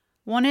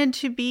wanted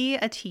to be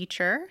a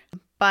teacher,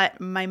 but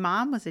my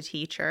mom was a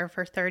teacher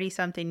for 30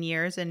 something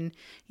years. And,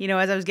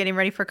 as I was getting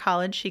ready for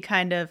college, she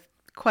kind of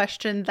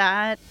questioned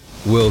that.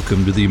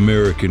 Welcome to the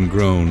American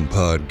Grown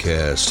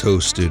Podcast,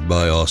 hosted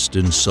by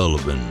Austin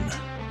Sullivan.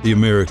 The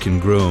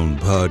American Grown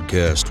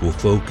Podcast will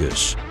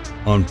focus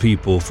on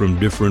people from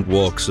different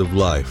walks of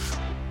life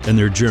and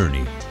their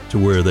journey to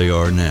where they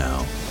are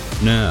now.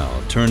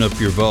 Now, turn up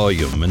your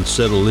volume and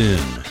settle in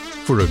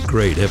for a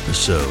great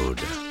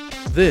episode.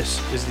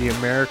 This is the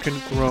American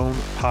Grown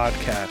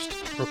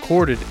Podcast,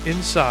 recorded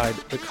inside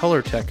the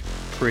ColorTech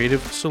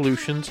Creative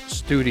Solutions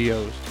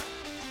Studios.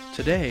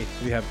 Today,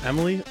 we have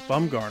Emily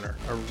Bumgarner,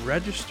 a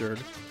registered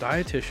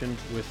dietitian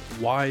with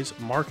Weis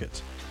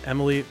Markets.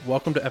 Emily,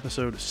 welcome to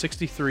episode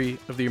 63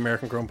 of the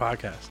American Grown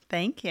Podcast.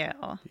 Thank you.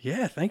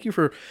 Yeah, thank you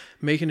for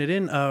making it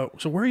in.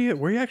 So where are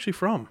you actually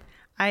from?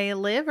 I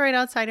live right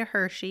outside of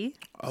Hershey,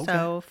 Okay.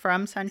 so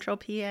from Central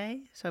PA,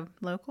 so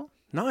local.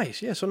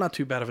 Nice. Yeah, so not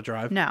too bad of a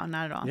drive. No,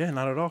 not at all. Yeah,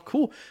 not at all.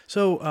 Cool.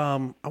 So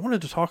I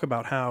wanted to talk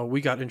about how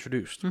we got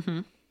introduced.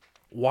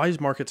 Weis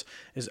Markets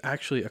is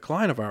actually a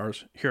client of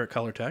ours here at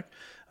ColorTech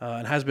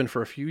and has been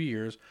for a few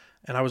years.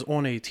 And I was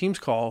on a Teams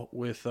call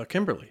with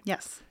Kimberly.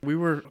 Yes. We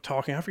were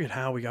talking, I forget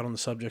how we got on the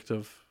subject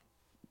of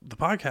the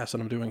podcast that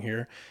I'm doing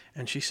here.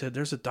 And she said,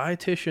 there's a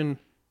dietitian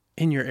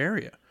in your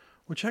area,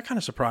 which that kind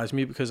of surprised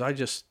me because I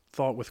just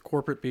thought with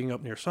corporate being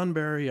up near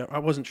Sunbury, I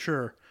wasn't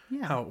sure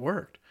how it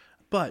worked.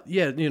 But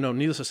yeah,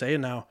 needless to say,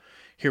 and now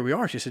here we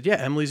are. She said, yeah,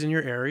 Emily's in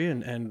your area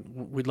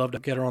and we'd love to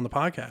get her on the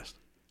podcast.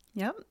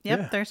 Yep.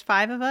 Yeah. There's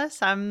 5 of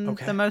us. I'm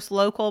the most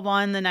local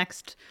one. The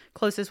next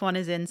closest one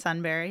is in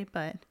Sunbury,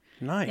 but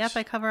Nice. yep,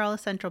 I cover all of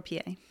Central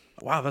PA.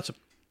 Wow, that's a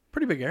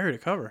pretty big area to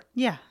cover.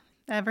 Yeah.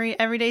 Every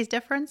day's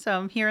different, so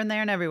I'm here and there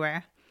and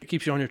everywhere. It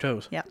keeps you on your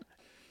toes. Yep.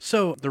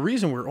 So the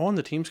reason we're on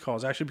the Teams call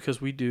is actually because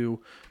we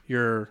do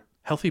your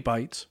Healthy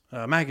Bites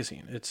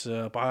magazine. It's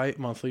a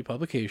bi-monthly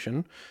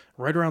publication,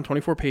 right around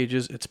 24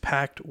 pages. It's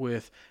packed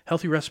with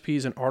healthy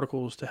recipes and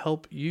articles to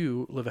help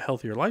you live a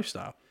healthier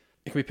lifestyle.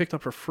 It can be picked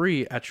up for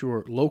free at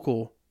your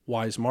local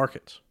Weis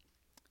Markets.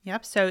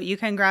 Yep. So you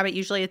can grab it.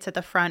 Usually it's at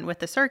the front with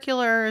the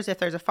circulars. If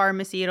there's a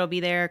pharmacy, it'll be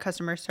there,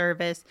 customer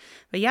service.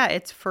 But yeah,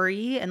 it's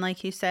free. And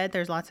like you said,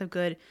 there's lots of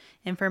good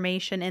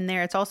information in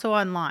there. It's also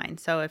online.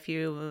 So if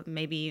you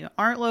maybe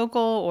aren't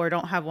local or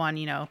don't have one,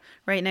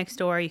 right next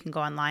door, you can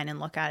go online and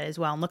look at it as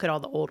well and look at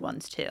all the old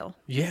ones too.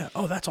 Yeah.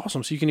 Oh, that's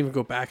awesome. So you can even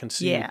go back and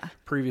see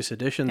previous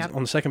editions. Yep.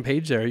 On the second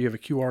page there, you have a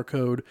QR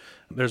code.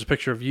 There's a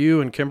picture of you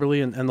and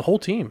Kimberly and the whole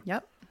team.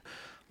 Yep.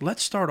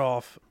 Let's start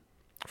off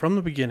from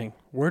the beginning.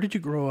 Where did you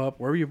grow up?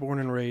 Where were you born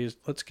and raised?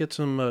 Let's get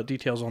some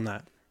details on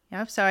that.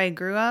 Yep. So I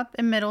grew up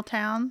in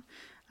Middletown.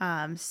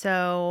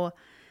 So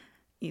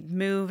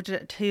moved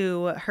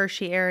to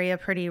Hershey area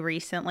pretty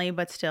recently,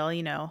 but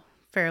still,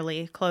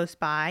 fairly close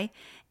by.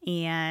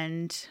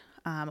 And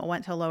I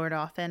went to Lower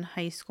Dauphin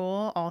High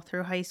School. All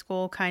through high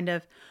school, kind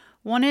of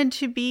wanted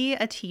to be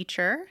a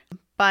teacher.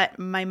 But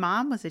my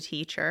mom was a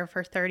teacher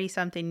for 30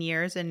 something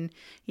years. And,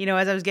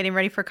 as I was getting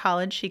ready for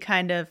college, she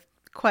kind of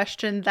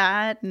questioned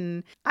that.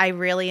 And I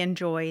really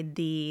enjoyed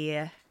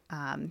the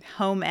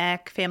home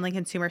ec, family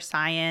consumer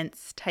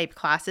science type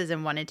classes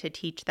and wanted to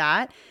teach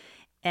that.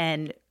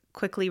 And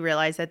quickly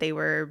realized that they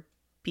were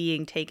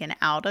being taken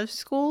out of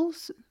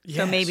schools. Yes.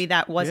 So maybe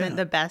that wasn't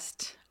the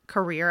best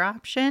career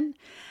option.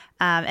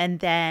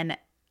 And then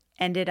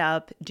ended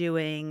up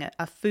doing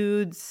a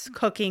foods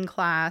cooking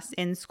class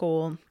in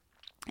school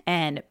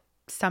and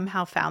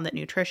somehow found that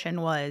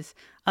nutrition was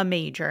a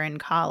major in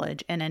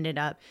college and ended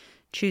up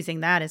choosing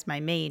that as my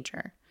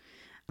major.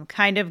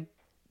 Kind of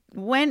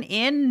went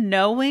in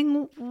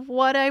knowing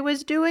what I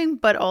was doing,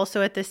 but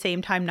also at the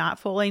same time not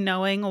fully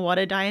knowing what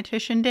a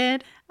dietitian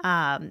did.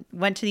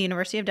 Went to the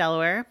University of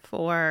Delaware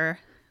for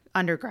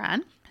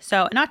undergrad.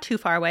 So not too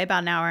far away,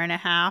 about an hour and a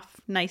half,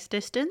 nice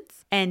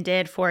distance. And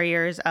did 4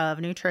 years of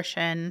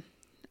nutrition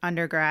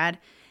undergrad.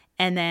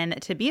 And then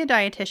to be a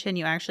dietitian,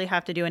 you actually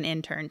have to do an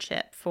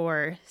internship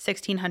for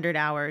 1,600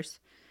 hours.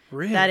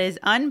 Really? That is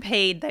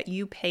unpaid that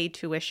you pay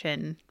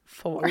tuition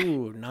for.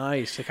 Ooh,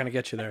 nice. They kind of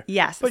get you there.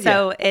 Yes. But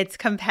so it's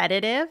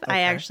competitive. Okay. I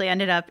actually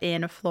ended up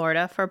in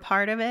Florida for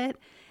part of it.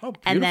 Oh,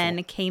 beautiful. And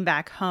then came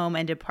back home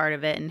and did part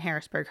of it in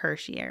Harrisburg,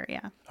 Hershey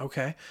area.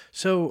 Okay.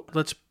 So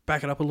let's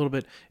back it up a little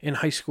bit. In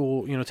high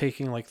school,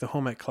 taking like the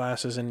home ec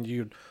classes and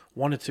you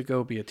wanted to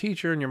go be a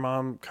teacher and your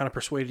mom kind of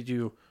persuaded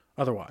you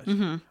otherwise.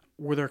 Mm-hmm.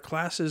 Were there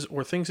classes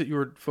or things that you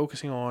were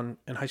focusing on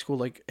in high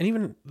school, and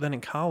even then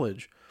in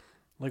college,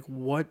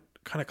 what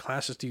kind of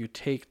classes do you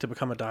take to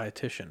become a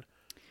dietitian?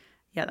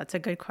 Yeah, that's a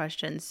good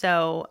question.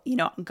 So,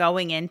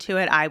 going into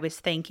it, I was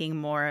thinking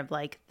more of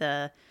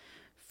the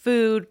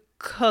food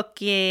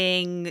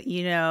cooking,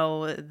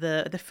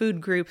 the food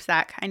groups,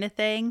 that kind of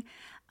thing.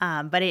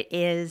 But it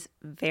is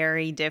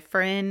very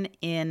different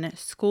in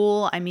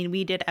school. I mean,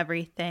 we did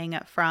everything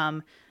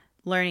from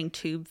learning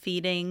tube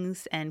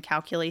feedings and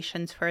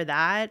calculations for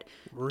that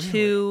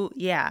to,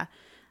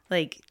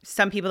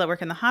 some people that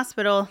work in the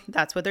hospital,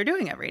 that's what they're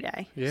doing every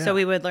day. Yeah. So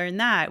we would learn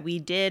that. We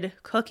did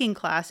cooking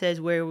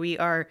classes where we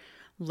are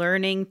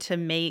learning to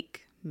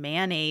make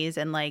mayonnaise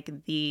and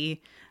like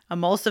the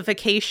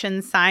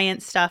emulsification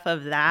science stuff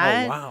of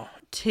that. Oh, wow.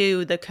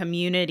 To the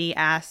community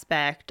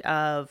aspect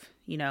of,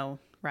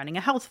 running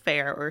a health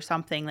fair or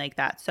something like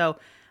that. So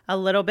a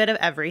little bit of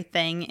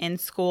everything in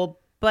school,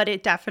 but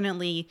it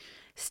definitely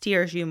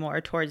steers you more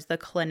towards the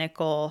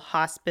clinical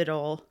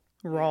hospital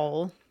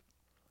role.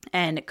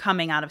 And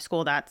coming out of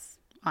school, that's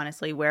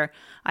honestly where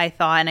I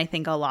thought, and I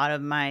think a lot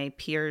of my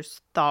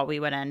peers thought we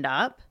would end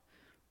up.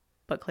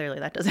 But clearly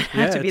that doesn't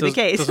have to be the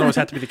case. It doesn't always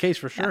have to be the case,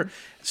 for sure. Yeah.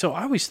 So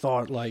I always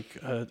thought like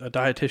a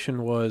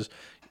dietitian was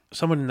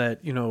someone that,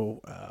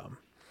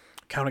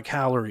 counted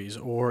calories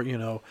or,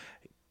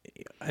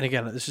 and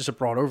again, this is a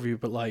broad overview,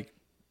 but like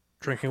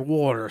drinking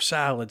water,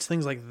 salads,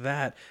 things like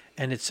that.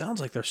 And it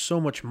sounds like there's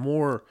so much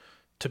more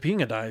to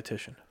being a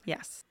dietitian.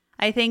 Yes.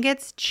 I think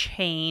it's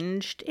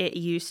changed. It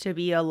used to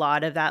be a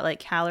lot of that like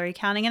calorie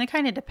counting, and it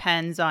kind of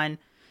depends on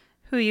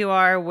who you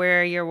are,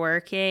 where you're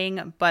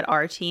working. But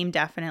our team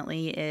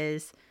definitely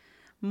is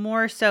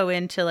more so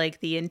into like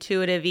the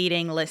intuitive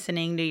eating,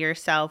 listening to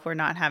yourself. We're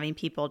not having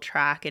people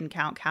track and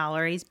count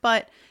calories.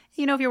 But,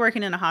 if you're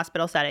working in a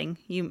hospital setting,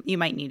 you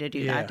might need to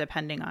do that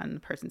depending on the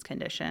person's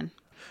condition.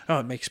 Oh,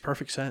 it makes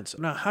perfect sense.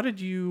 Now, how did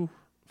you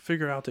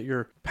figure out that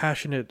you're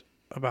passionate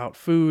about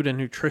food and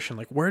nutrition?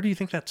 Like, where do you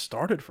think that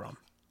started from?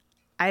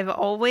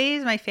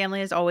 My family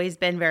has always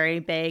been very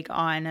big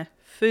on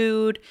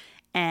food.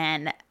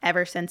 And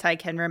ever since I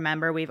can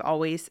remember, we've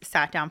always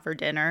sat down for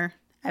dinner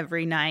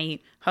every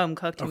night, home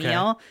cooked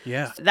meal.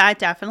 Yeah. So that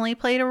definitely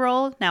played a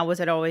role. Now,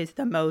 was it always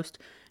the most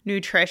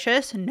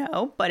nutritious?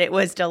 No, but it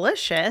was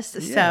delicious.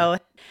 Yeah. So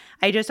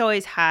I just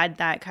always had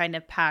that kind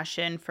of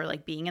passion for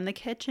like being in the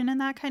kitchen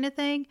and that kind of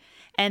thing.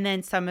 And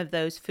then some of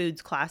those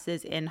foods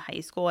classes in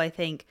high school, I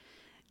think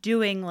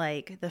doing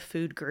like the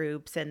food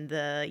groups and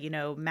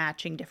the,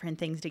 matching different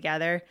things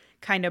together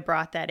kind of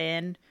brought that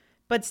in.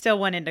 But still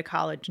went into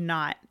college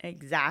not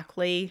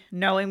exactly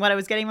knowing what I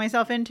was getting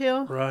myself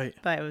into. Right.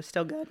 But it was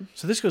still good.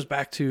 So this goes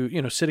back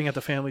to, sitting at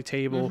the family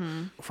table,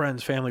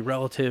 friends, family,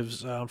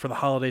 relatives, for the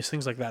holidays,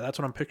 things like that. That's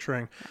what I'm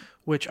picturing,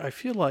 which I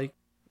feel like,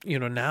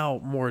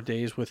 now more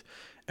days with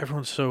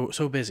everyone's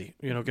so busy,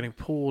 getting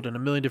pulled in a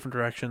million different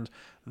directions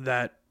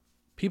that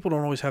people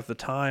don't always have the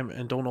time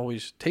and don't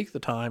always take the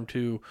time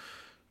to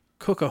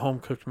cook a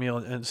home-cooked meal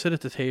and sit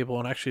at the table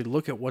and actually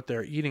look at what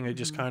they're eating. They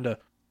just kind of,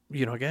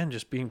 again,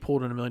 just being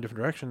pulled in a million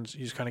different directions,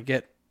 you just kind of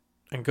get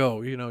and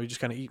go, you just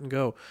kind of eat and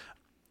go.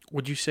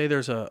 Would you say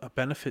there's a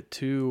benefit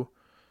to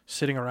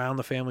sitting around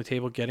the family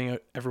table, getting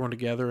everyone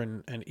together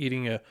and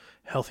eating a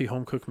healthy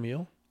home-cooked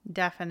meal?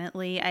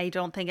 Definitely. I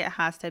don't think it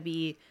has to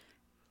be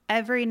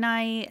every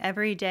night,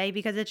 every day,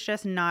 because it's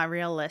just not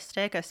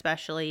realistic,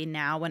 especially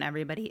now when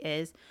everybody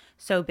is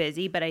so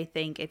busy. But I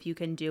think if you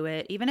can do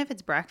it, even if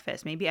it's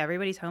breakfast, maybe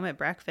everybody's home at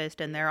breakfast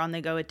and they're on the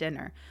go at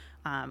dinner.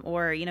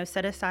 Or,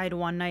 set aside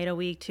one night a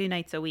week, 2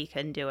 nights a week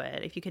and do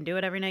it. If you can do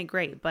it every night,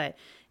 great. But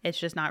it's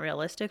just not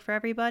realistic for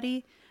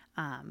everybody.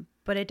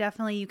 But it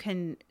definitely, you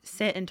can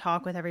sit and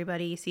talk with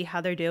everybody, see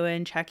how they're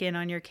doing, check in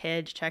on your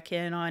kids, check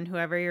in on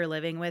whoever you're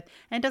living with.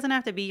 And it doesn't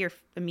have to be your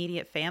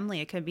immediate family.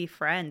 It could be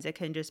friends. It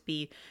can just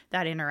be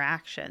that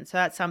interaction. So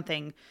that's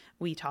something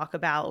we talk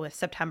about with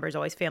September is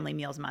always Family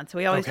Meals Month. So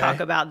we always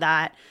talk about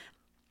that.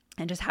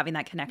 And just having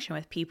that connection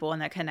with people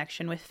and that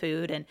connection with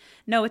food. And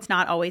no, it's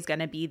not always going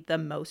to be the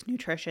most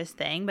nutritious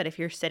thing. But if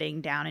you're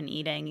sitting down and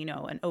eating,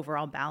 an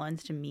overall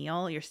balanced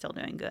meal, you're still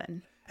doing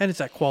good. And it's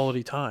that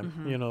quality time,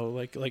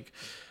 like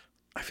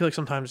I feel like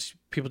sometimes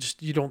people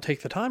you don't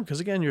take the time because,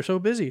 again, you're so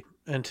busy.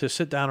 And to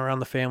sit down around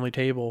the family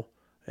table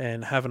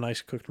and have a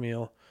nice cooked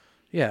meal.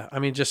 Yeah,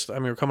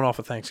 we're coming off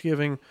of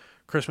Thanksgiving,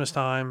 Christmas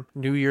time,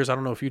 New Year's. I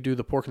don't know if you do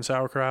the pork and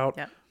sauerkraut.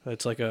 Yeah.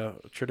 It's like a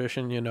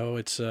tradition,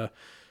 it's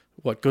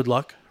good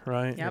luck,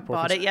 right? Yeah,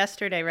 bought it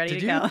yesterday, ready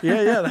to go.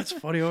 Yeah, that's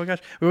funny. Oh my gosh,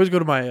 we always go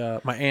to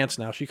my aunt's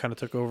now. She kind of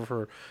took over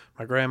for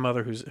my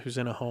grandmother, who's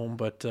in a home.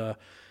 But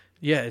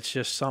it's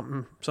just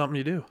something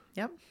you do.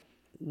 Yep.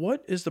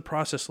 What is the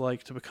process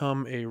like to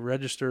become a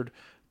registered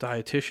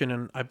dietitian?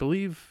 And I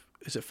believe,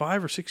 is it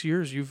 5 or 6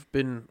 years you've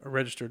been a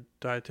registered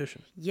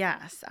dietitian?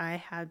 Yes, I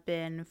have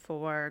been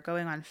for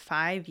going on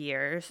 5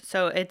 years.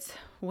 So it's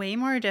way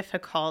more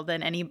difficult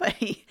than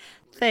anybody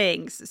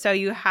thinks. So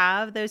you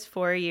have those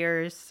 4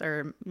 years,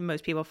 or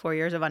most people 4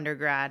 years of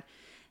undergrad,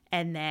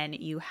 and then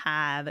you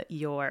have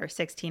your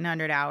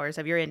 1,600 hours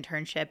of your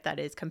internship that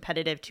is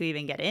competitive to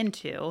even get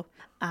into.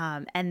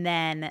 And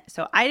then,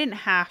 so I didn't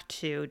have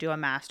to do a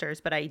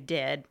master's, but I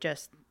did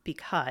just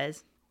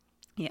because.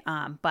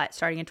 But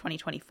starting in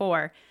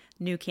 2024,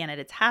 new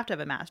candidates have to have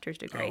a master's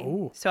degree.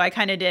 Oh. So I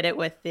kind of did it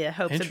with the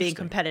hopes of being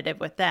competitive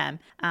with them.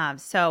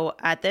 So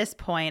at this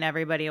point,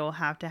 everybody will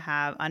have to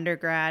have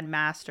undergrad,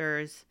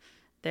 master's,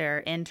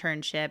 their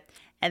internship,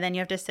 and then you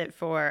have to sit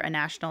for a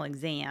national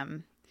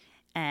exam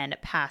and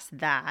pass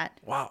that.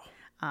 Wow.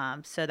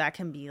 So that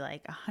can be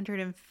like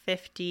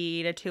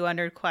 150 to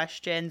 200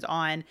 questions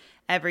on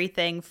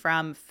everything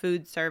from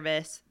food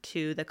service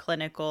to the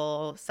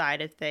clinical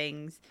side of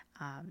things.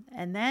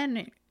 And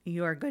then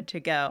you're good to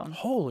go.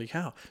 Holy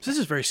cow. So this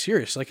is very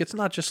serious. Like, it's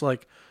not just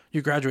like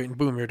you graduate and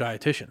boom, you're a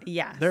dietitian.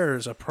 Yes.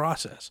 There's a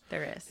process.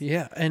 There is.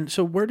 Yeah. And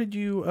so where did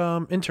you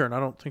intern? I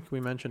don't think we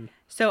mentioned.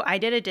 So I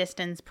did a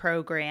distance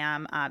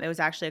program. It was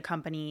actually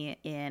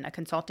a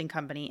consulting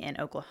company in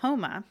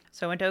Oklahoma.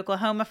 So I went to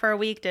Oklahoma for a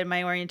week, did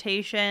my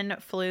orientation,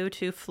 flew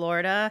to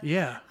Florida.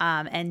 Yeah.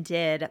 And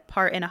did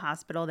part in a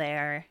hospital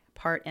there,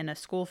 part in a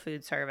school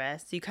food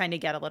service. So you kind of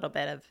get a little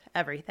bit of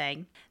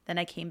everything. Then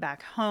I came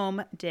back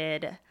home,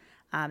 did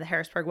the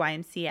Harrisburg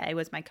YMCA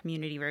was my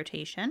community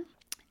rotation.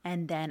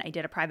 And then I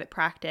did a private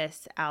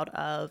practice out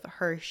of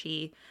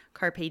Hershey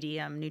Carpe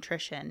Diem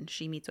Nutrition.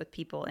 She meets with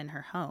people in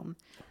her home.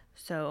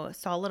 So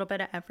saw a little bit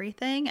of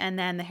everything. And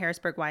then the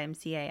Harrisburg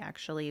YMCA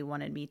actually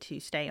wanted me to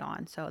stay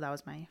on. So that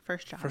was my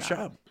first job. First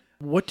job.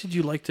 What did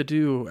you like to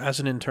do as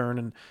an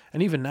intern?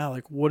 And even now,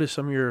 like, what is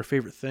some of your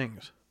favorite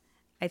things?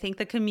 I think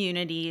the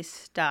community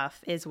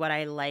stuff is what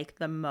I like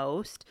the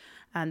most.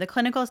 The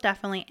clinical is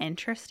definitely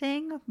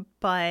interesting,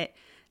 but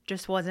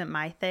just wasn't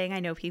my thing. I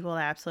know people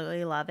that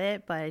absolutely love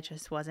it, but it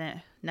just wasn't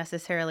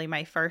necessarily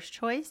my first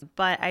choice.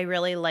 But I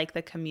really like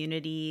the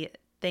community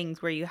things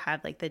where you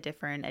have like the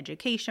different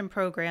education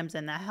programs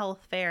and the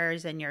health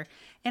fairs, and you're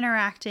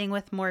interacting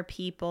with more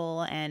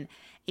people and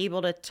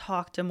able to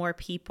talk to more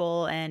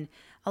people. And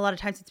a lot of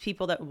times it's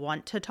people that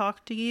want to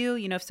talk to you.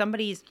 You know, if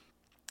somebody's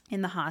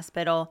in the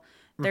hospital,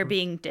 they're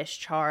being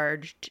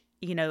discharged,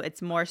 you know,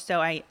 it's more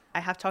so I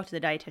have talked to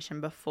the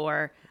dietitian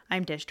before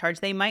I'm discharged.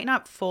 They might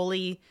not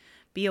fully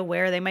be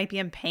aware. They might be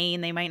in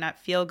pain. They might not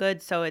feel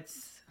good. So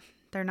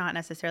they're not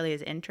necessarily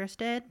as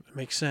interested. It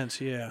makes sense.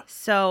 Yeah.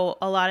 So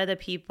a lot of the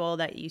people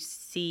that you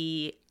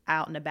see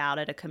out and about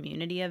at a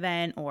community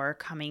event or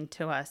coming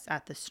to us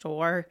at the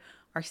store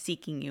are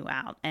seeking you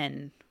out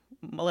and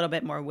a little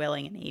bit more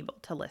willing and able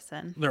to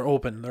listen. They're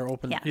open.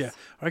 Yes. Yeah.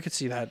 I could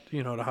see that,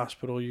 you know, at a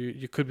hospital,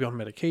 you could be on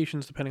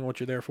medications depending on what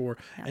you're there for.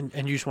 Yep.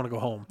 And you just want to go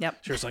home.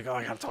 Yep. So it's like, oh,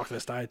 I got to talk to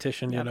this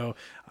dietitian, you know,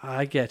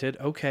 I get it.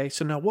 Okay.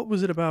 So now what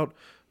was it about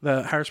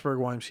the Harrisburg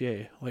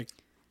YMCA? Like,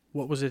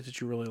 what was it that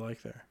you really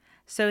liked there?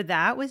 So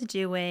that was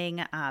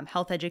doing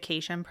health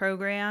education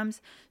programs.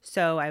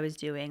 So I was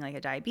doing like a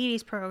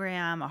diabetes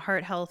program, a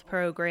heart health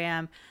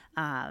program,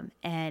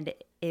 and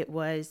it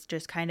was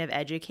just kind of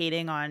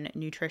educating on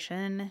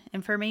nutrition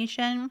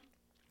information.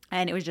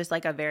 And it was just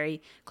like a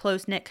very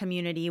close-knit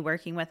community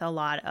working with a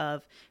lot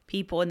of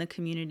people in the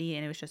community.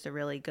 And it was just a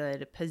really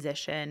good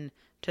position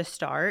to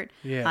start.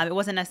 Yeah. It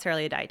wasn't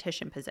necessarily a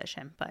dietitian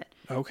position, but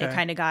okay. It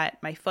kind of got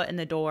my foot in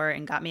the door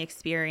and got me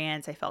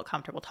experience. I felt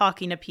comfortable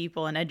talking to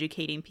people and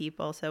educating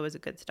people. So it was a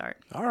good start.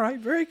 All right.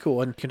 Very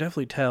cool. And you can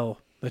definitely tell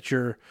that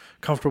you're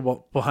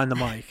comfortable behind the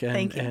mic. And,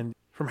 Thank you. And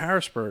from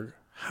Harrisburg,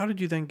 how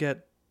did you then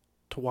get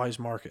to Weis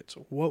Markets?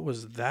 What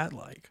was that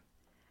like?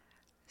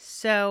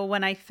 So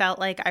when I felt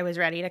like I was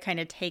ready to kind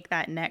of take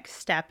that next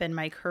step in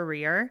my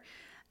career,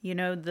 you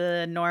know,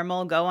 the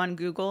normal go on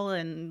Google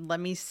and let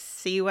me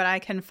see what I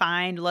can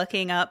find,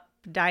 looking up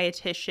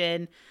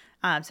dietitian.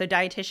 So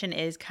dietitian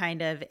is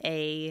kind of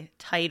a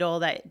title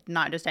that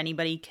not just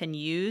anybody can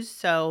use.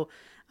 So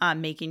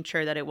making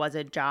sure that it was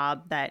a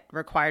job that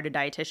required a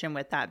dietitian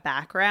with that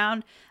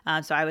background.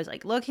 So I was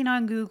like looking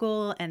on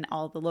Google and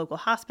all the local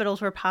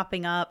hospitals were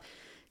popping up.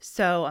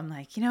 So I'm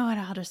like, you know what,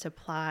 I'll just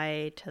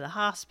apply to the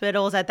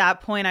hospitals. At that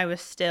point, I was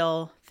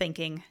still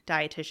thinking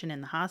dietitian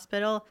in the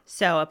hospital.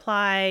 So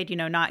applied, you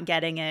know, not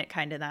getting it,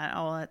 kind of that,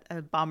 oh,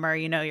 a bummer,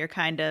 you know, you're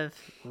kind of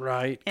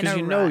right. Because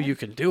you know you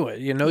can do it.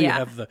 You know you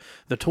have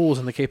the tools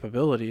and the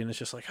capability, and it's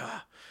just like,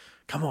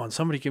 come on,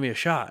 somebody give me a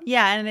shot.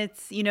 Yeah, and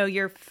it's, you know,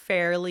 you're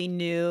fairly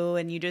new,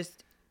 and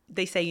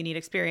they say you need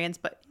experience,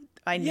 but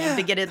I need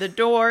to get in the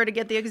door to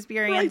get the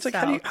experience. Right. It's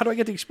like, how do I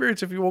get the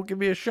experience if you won't give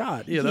me a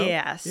shot? You know?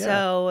 Yeah.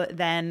 So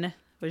then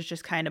was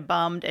just kind of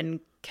bummed and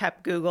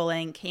kept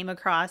Googling, came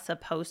across a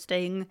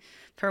posting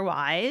for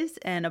Weis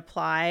and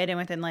applied. And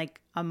within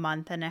like a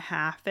month and a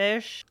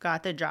half-ish,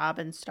 got the job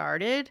and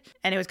started.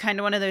 And it was kind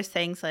of one of those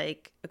things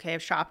like, okay,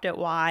 I've shopped at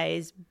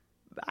Weis.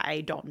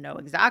 I don't know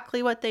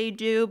exactly what they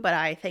do, but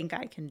I think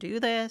I can do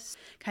this.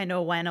 Kind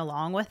of went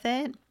along with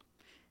it.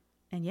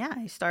 And yeah,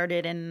 I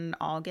started in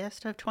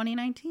August of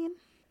 2019.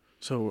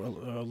 So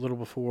a little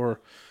before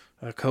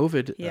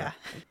COVID. Yeah.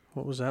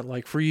 What was that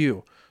like for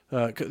you?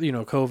 You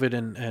know, COVID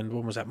and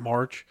when was that,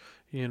 March,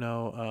 you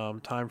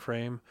know, time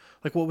frame?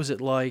 Like, what was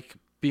it like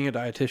being a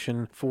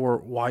dietitian for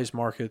Weis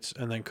Markets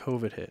and then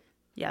COVID hit?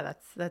 Yeah,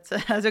 that's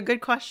a good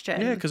question.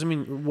 Yeah, because I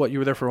mean, you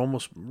were there for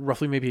almost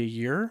roughly maybe a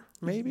year,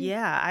 maybe?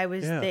 Yeah, I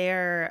was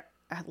there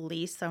at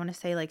least, I want to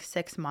say like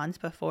 6 months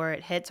before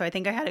it hit. So I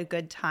think I had a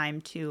good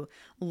time to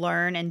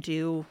learn and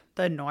do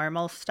the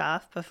normal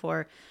stuff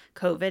before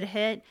COVID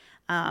hit.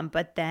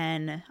 But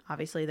then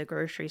obviously the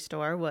grocery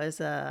store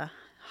was a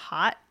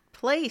hot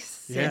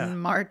place in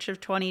March of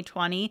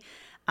 2020.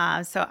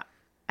 So,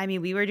 I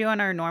mean, we were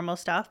doing our normal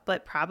stuff,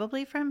 but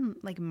probably from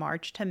like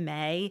March to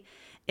May,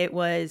 it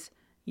was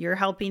you're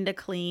helping to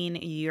clean,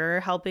 you're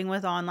helping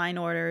with online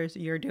orders,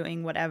 you're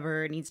doing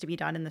whatever needs to be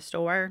done in the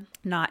store,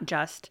 not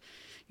just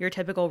your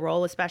typical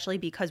role, especially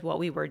because what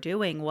we were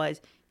doing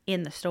was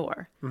in the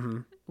store.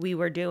 We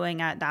were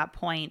doing at that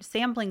point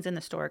samplings in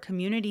the store,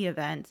 community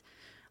events,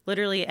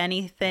 literally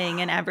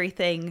anything and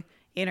everything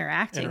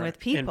interacting with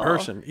people. In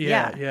person.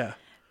 Yeah.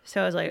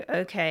 So I was like,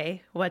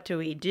 okay, what do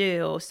we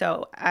do?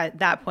 So at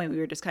that point, we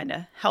were just kind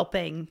of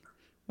helping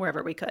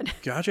wherever we could.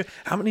 Gotcha.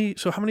 How many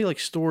like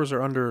stores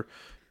are under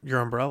your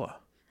umbrella?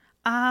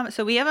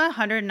 So we have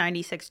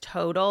 196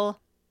 total.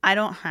 I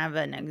don't have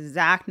an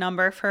exact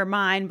number for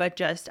mine, but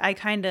just I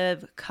kind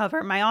of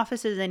cover, my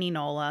office is in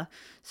Enola.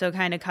 So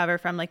kind of cover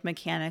from like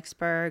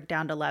Mechanicsburg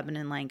down to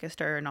Lebanon,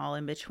 Lancaster, and all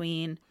in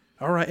between.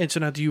 All right. And so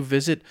now do you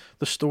visit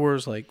the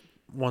stores like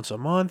once a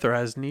month or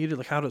as needed?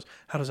 Like how does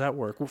that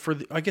work? Well,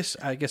 I guess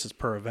it's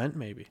per event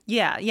maybe.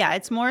 Yeah.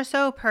 It's more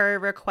so per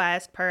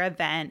request, per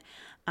event.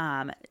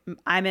 I'm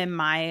in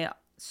my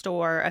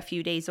store a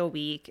few days a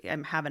week. I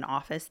have an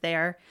office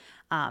there.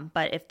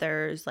 But if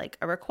there's like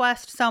a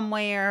request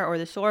somewhere or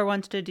the store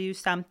wants to do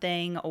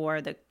something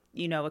or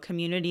a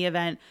community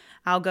event,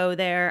 I'll go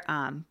there.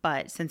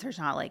 But since there's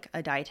not like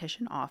a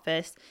dietitian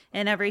office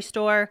in every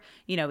store,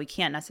 we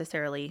can't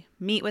necessarily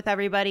meet with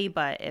everybody.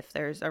 But if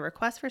there's a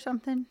request for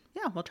something,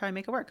 yeah, we'll try and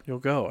make it work. You'll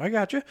go. I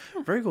got you.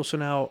 Yeah. Very cool. So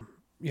now,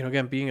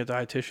 again, being a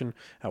dietitian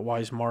at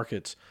Weis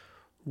Markets,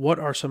 what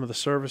are some of the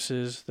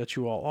services that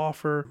you all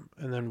offer?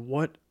 And then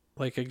what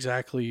like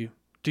exactly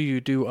do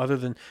you do other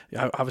than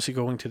obviously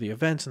going to the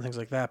events and things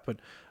like that? But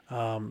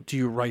do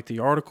you write the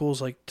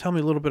articles? Like, tell me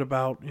a little bit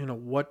about,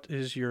 what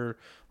is your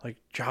like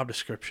job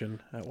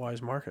description at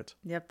Weis Markets?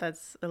 Yep,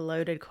 that's a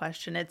loaded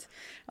question. It's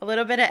a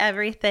little bit of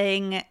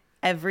everything.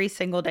 Every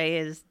single day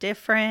is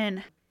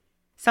different.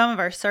 Some of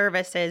our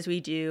services, we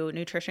do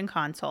nutrition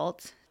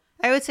consults.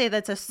 I would say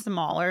that's a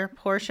smaller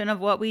portion of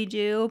what we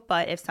do,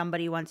 but if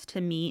somebody wants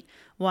to meet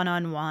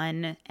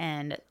one-on-one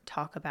and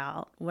talk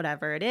about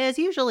whatever it is,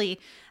 usually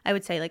I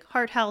would say like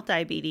heart health,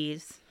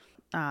 diabetes,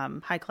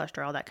 high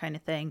cholesterol, that kind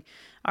of thing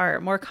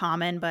are more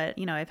common, but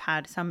I've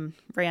had some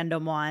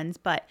random ones,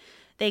 but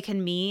they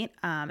can meet.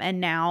 And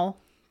now,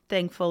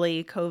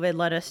 thankfully, COVID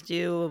let us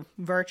do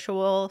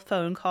virtual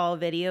phone call,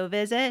 video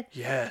visit.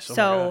 Yes. Oh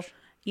so, my gosh.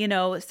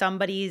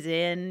 Somebody's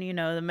in,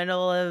 the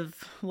middle of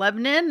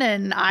Lebanon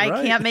and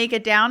I can't make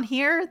it down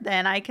here,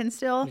 then I can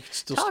still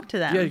talk to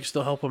them. Yeah, you can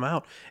still help them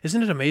out.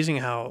 Isn't it amazing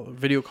how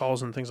video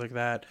calls and things like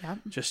that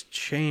just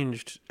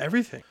changed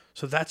everything?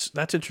 So that's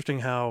interesting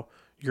how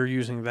you're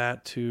using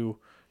that to,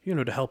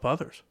 to help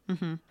others.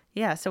 Mm-hmm.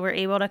 Yeah, so we're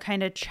able to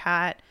kind of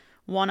chat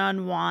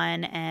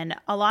one-on-one, and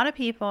a lot of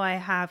people I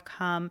have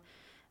come,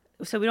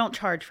 so we don't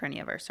charge for any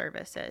of our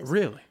services.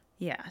 Really?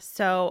 Yeah.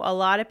 So a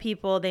lot of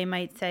people, they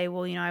might say,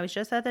 well, I was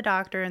just at the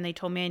doctor and they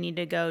told me I need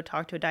to go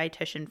talk to a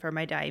dietitian for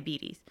my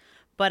diabetes,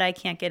 but I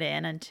can't get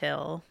in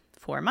until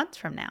 4 months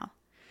from now.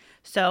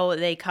 So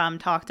they come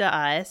talk to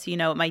us, it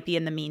might be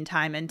in the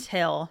meantime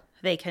until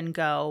they can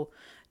go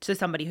to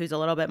somebody who's a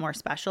little bit more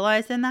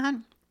specialized in that,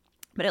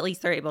 but at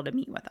least they're able to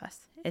meet with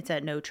us. It's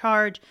at no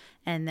charge.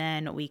 And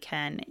then we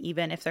can,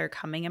 even if they're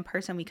coming in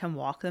person, we can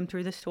walk them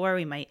through the store.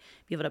 We might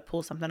be able to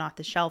pull something off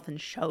the shelf and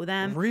show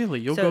them.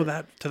 Really? You'll go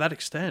to that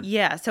extent?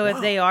 Yeah. So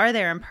if they are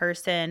there in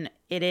person,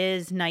 it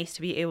is nice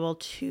to be able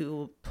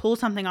to pull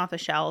something off the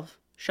shelf,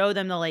 show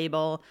them the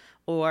label,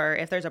 or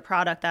if there's a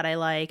product that I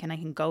like and I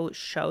can go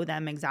show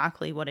them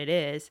exactly what it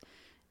is,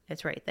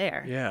 it's right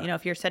there. Yeah.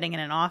 If you're sitting in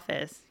an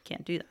office,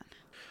 can't do that.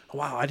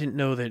 Wow. I didn't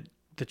know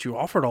that you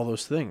offered all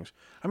those things.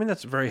 I mean,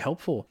 that's very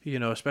helpful,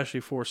 especially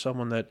for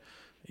someone that,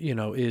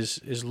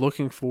 is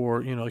looking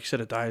for, like you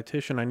said, a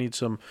dietitian. I need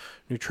some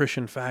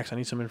nutrition facts. I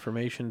need some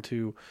information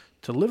to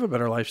live a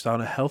better lifestyle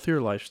and a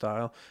healthier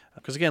lifestyle.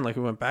 Because again, like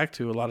we went back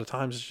to, a lot of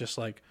times it's just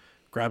like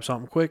grab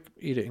something quick,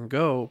 eat it and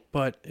go.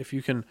 But if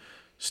you can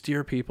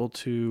steer people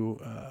to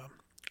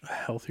a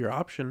healthier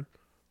option,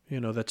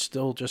 that's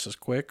still just as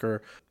quick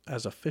or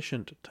as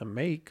efficient to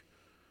make,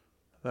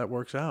 that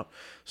works out.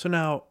 So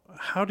now,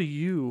 how do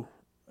you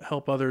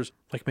help others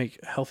like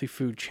make healthy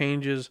food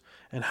changes,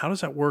 and how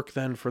does that work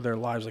then for their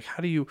lives? Like,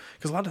 how do you,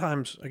 because a lot of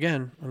times,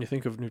 again, when you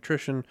think of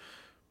nutrition,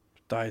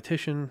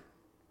 dietitian,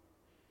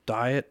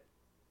 diet,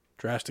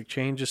 drastic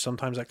changes,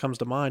 sometimes that comes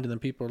to mind, and then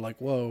people are like,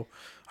 whoa,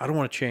 I don't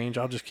want to change,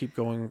 I'll just keep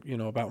going,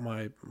 about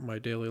my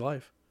daily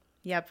life.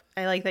 Yep.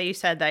 I like that you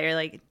said that. You're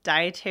like,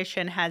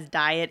 dietitian has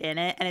diet in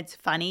it. And it's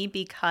funny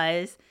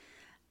because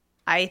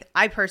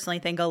I personally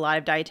think a lot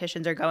of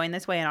dietitians are going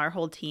this way, and our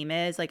whole team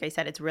is. Like I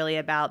said, it's really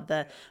about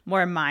the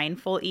more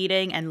mindful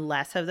eating and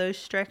less of those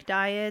strict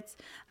diets.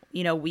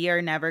 We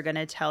are never going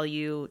to tell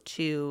you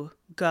to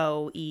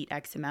go eat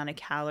X amount of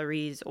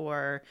calories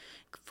or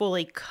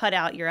fully cut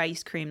out your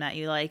ice cream that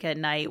you like at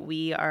night.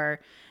 We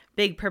are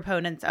big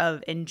proponents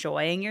of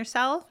enjoying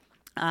yourself.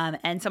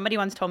 And somebody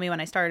once told me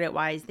when I started at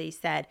Weis, they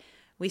said,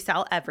 We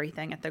sell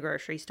everything at the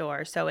grocery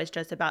store. So it's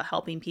just about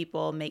helping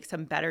people make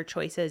some better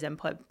choices and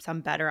put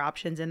some better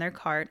options in their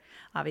cart.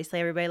 Obviously,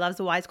 everybody loves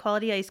the Weis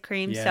quality ice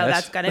cream. Yes. So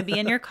that's going to be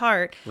in your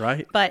cart.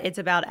 Right. But it's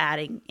about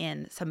adding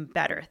in some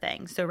better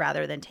things. So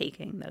rather than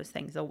taking those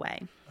things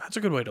away. That's a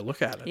good way to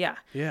look at it. Yeah.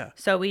 Yeah.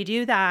 So we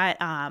do that.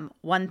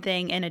 One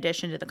thing in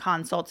addition to the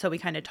consult, so we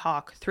kind of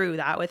talk through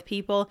that with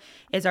people,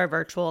 is our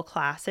virtual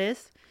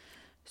classes.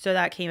 So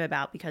that came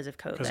about because of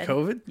COVID. Because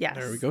COVID? Yes.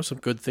 There we go. Some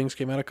good things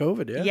came out of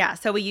COVID. Yeah. Yeah.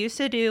 So we used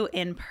to do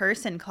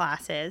in-person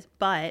classes,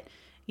 but,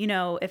 you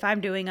know, if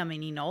I'm doing them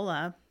in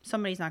Enola,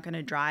 somebody's not going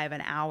to drive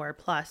an hour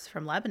plus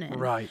from Lebanon.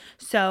 Right.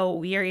 So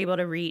we are able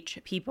to reach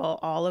people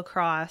all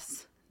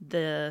across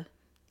the,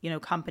 you know,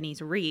 company's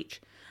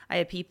reach. I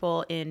have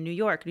people in New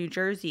York, New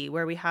Jersey,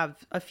 where we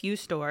have a few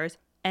stores,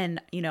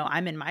 and, you know,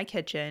 I'm in my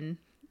kitchen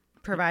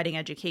providing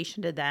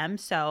education to them.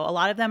 So a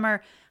lot of them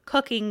are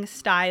cooking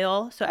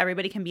style, so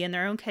everybody can be in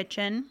their own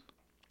kitchen.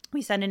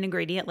 We send an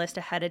ingredient list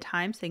ahead of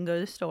time so they can go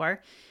to the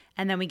store,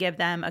 and then we give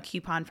them a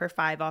coupon for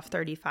 5 off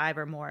 35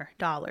 or more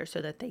dollars so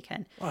that they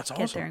can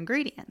get their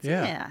ingredients.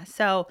 Yeah.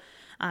 So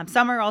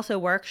some are also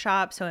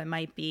workshops, so it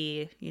might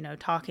be, you know,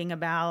 talking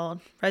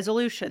about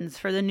resolutions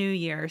for the new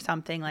year or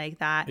something like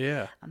that.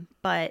 Yeah.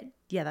 But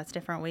yeah, that's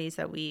different ways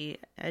that we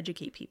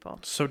educate people.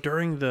 So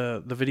during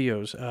the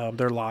videos,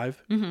 they're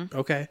live. Mm-hmm.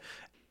 Okay.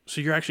 So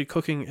you're actually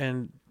cooking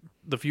and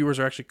the viewers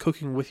are actually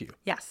cooking with you.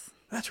 Yes.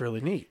 That's really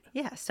neat.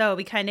 Yeah. So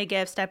we kind of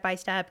give step by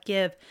step,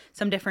 give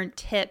some different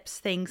tips,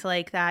 things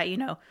like that. You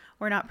know,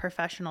 we're not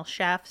professional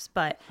chefs,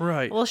 but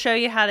Right. we'll show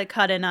you how to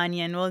cut an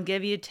onion. We'll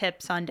give you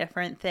tips on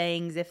different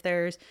things. If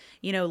there's,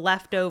 you know,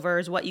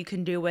 leftovers, what you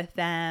can do with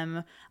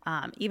them.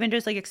 Even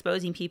just like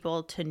exposing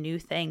people to new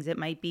things. It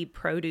might be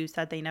produce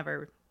that they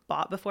never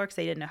bought before because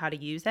they didn't know how to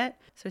use it.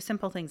 So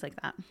simple things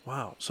like that.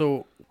 Wow.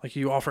 So like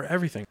you offer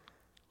everything.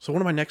 So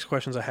one of my next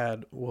questions I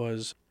had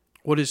was,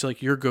 what is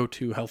like your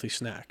go-to healthy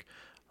snack?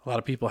 A lot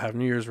of people have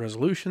New Year's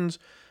resolutions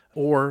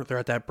or they're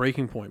at that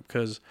breaking point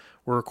because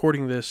we're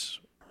recording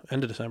this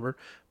end of December,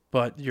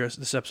 but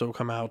this episode will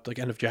come out like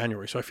end of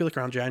January. So I feel like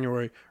around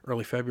January,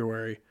 early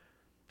February,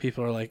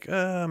 people are like,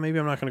 maybe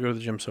I'm not going to go to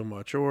the gym so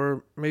much,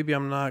 or maybe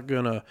I'm not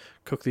going to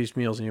cook these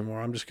meals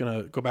anymore. I'm just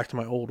going to go back to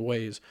my old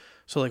ways.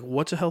 So like,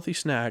 what's a healthy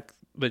snack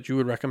that you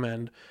would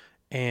recommend,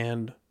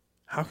 and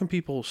how can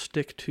people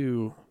stick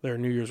to their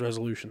New Year's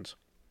resolutions?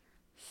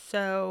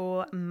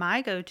 So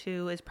my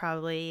go-to is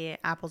probably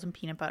apples and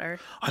peanut butter.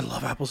 I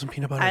love apples and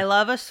peanut butter. I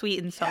love a sweet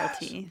and Yes.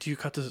 salty. Do you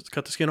cut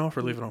the skin off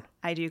or leave it on?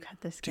 I do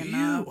cut the skin Do you?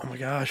 off. Oh my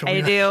gosh. I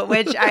do,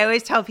 which I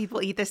always tell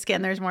people eat the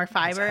skin. There's more It's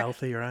fiber.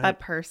 healthy, right? But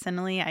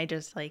personally, I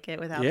just like it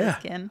without the Yeah.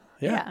 skin.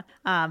 Yeah.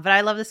 But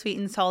I love the sweet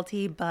and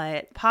salty,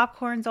 but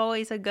popcorn's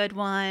always a good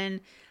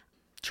one.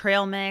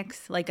 Trail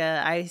mix,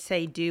 I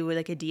say do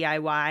like a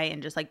DIY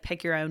and just like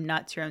pick your own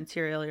nuts, your own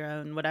cereal, your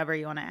own whatever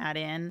you want to add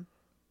in.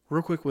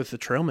 Real quick with the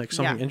trail mix,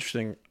 something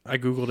interesting. I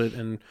Googled it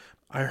and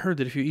I heard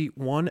that if you eat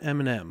one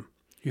M&M,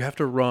 you have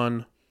to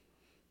run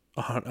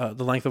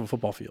the length of a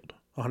football field,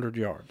 100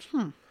 yards.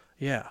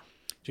 Yeah.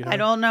 Do you know I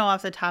don't know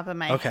off the top of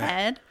my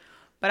head,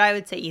 but I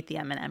would say eat the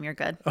M&M. You're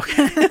good.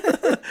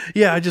 Okay.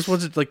 Yeah, I just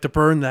wanted like to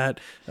burn that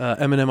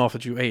M&M off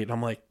that you ate. And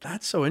I'm like,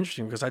 that's so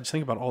interesting because I just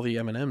think about all the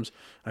M&Ms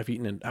I've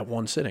eaten at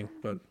one sitting.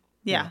 But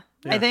Yeah.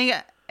 I think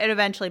it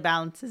eventually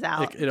balances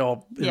out. it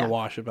all in the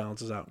wash, it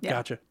balances out. Yeah.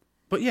 Gotcha.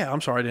 But yeah,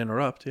 I'm sorry to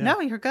interrupt. Yeah.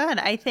 No, you're good.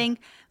 I think,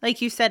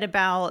 like you said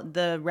about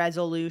the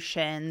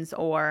resolutions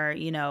or,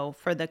 you know,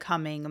 for the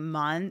coming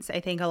months,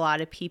 I think a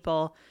lot of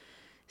people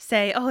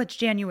say, oh, it's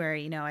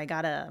January, you know, I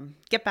got to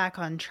get back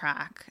on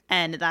track.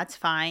 And that's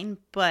fine.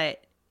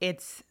 But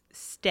it's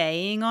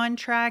staying on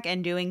track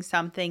and doing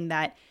something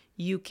that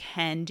you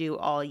can do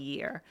all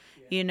year.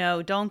 You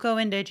know, don't go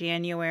into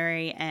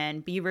January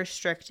and be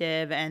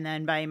restrictive. And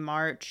then by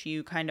March,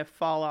 you kind of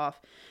fall off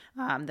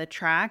the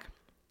track.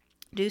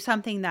 Do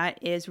something that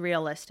is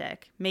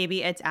realistic.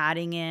 Maybe it's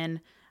adding in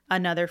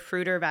another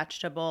fruit or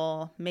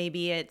vegetable.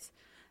 Maybe it's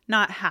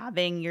not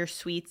having your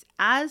sweets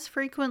as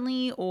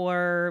frequently,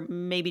 or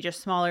maybe just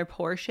smaller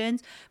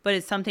portions, but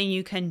it's something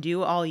you can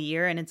do all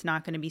year, and it's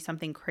not going to be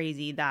something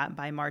crazy that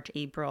by March,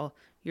 April,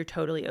 you're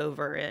totally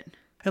over it.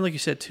 And like you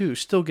said too,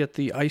 still get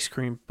the ice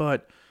cream,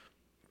 but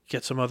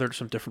get some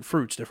different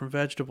fruits, different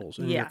vegetables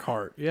in your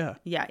cart. Yeah.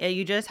 Yeah.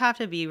 You just have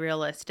to be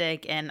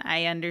realistic. And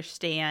I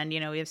understand, you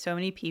know, we have so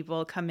many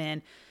people come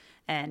in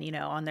and, you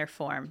know, on their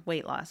form,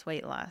 weight loss.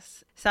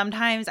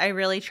 Sometimes I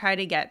really try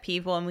to get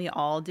people, and we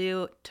all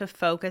do, to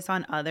focus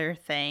on other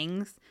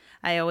things.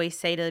 I always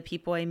say to the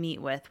people I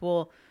meet with,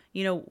 well,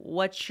 you know,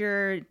 what's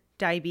your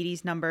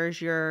diabetes numbers,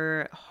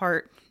 your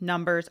heart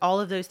numbers, all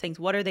of those things.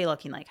 What are they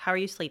looking like? How are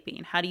you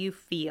sleeping? How do you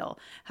feel?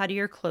 How do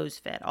your clothes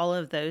fit? All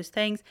of those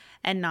things,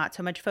 and not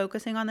so much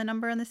focusing on the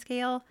number on the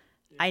scale.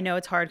 I know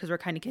it's hard because we're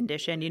kind of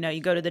conditioned. You know, you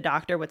go to the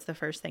doctor, what's the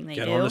first thing they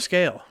do? Get on the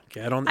scale.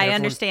 I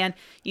understand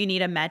you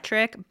need a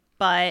metric,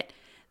 but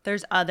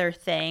there's other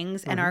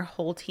things, and our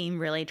whole team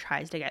really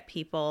tries to get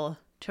people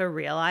to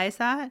realize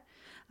that.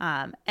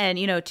 And,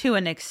 you know, to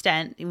an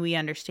extent, we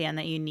understand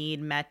that you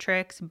need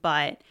metrics,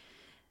 but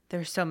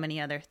there's so many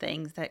other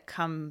things that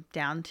come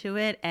down to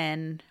it.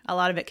 And a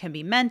lot of it can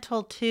be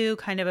mental too,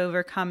 kind of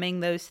overcoming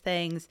those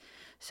things.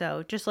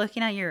 So just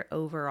looking at your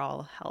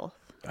overall health.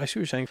 I see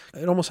what you're saying.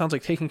 It almost sounds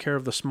like taking care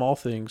of the small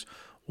things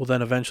will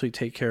then eventually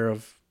take care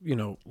of,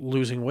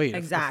 losing weight.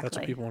 Exactly. If that's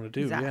what people want to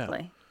do. Exactly.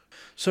 Yeah.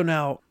 So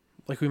now,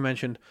 like we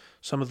mentioned,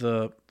 some of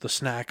the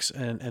snacks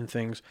and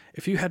things,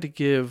 if you had to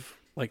give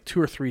like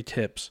 2 or 3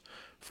 tips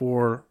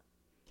for,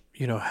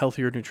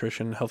 healthier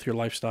nutrition, healthier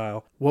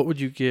lifestyle, what would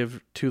you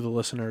give to the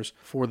listeners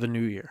for the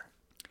new year?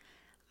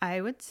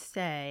 I would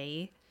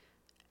say,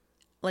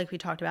 like we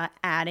talked about,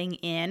 adding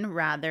in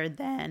rather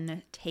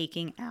than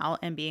taking out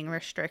and being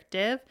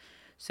restrictive.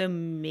 So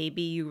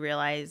maybe you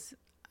realize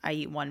I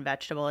eat 1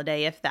 vegetable a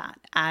day, if that.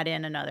 Add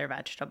in another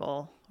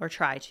vegetable or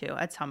try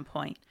to at some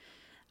point,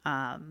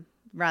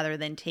 rather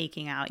than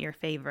taking out your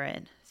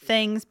favorite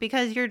things,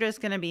 because you're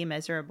just going to be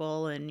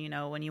miserable. And,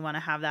 when you want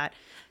to have that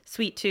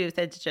sweet tooth,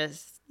 it's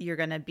just, you're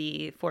going to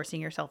be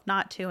forcing yourself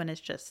not to, and it's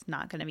just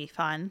not going to be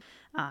fun.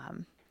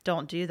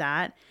 Don't do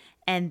that.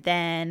 And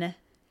then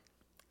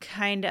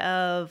kind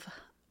of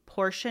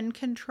portion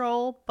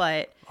control,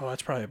 but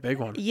that's probably a big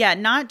one. Yeah,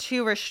 not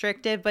too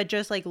restrictive, but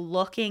just like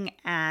looking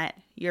at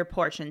your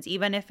portions.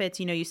 Even if it's,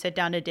 you sit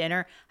down to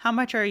dinner, how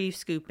much are you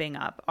scooping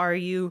up? Are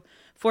you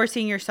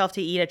forcing yourself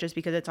to eat it just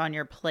because it's on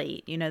your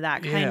plate?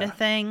 That kind of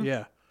thing.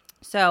 Yeah.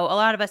 So a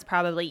lot of us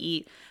probably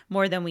eat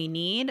more than we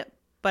need,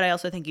 but I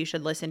also think you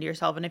should listen to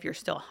yourself. And if you're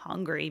still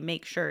hungry,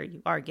 make sure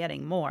you are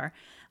getting more.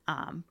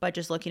 But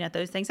just looking at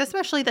those things,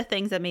 especially the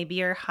things that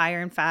maybe are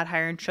higher in fat,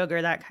 higher in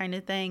sugar, that kind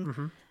of thing.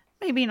 Mm-hmm.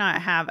 Maybe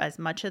not have as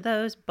much of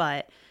those,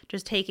 but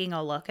just taking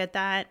a look at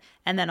that.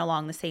 And then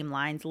along the same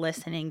lines,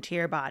 listening to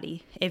your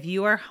body. If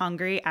you are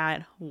hungry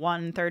at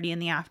 1:30 in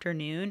the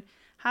afternoon,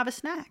 have a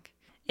snack.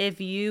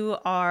 If you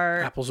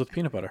are... Apples with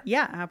peanut butter.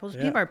 Yeah, apples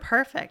with peanut butter.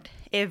 Perfect.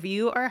 If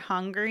you are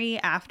hungry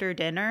after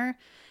dinner,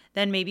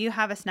 then maybe you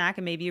have a snack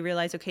and maybe you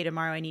realize, okay,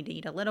 tomorrow I need to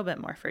eat a little bit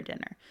more for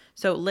dinner.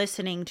 So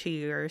listening to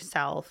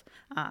yourself,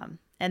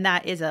 and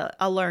that is a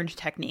learned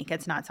technique.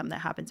 It's not something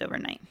that happens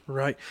overnight.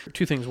 Right.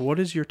 2 things. What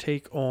is your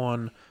take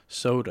on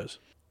sodas?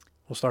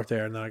 We'll start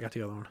there, and then I got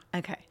the other one.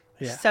 Okay.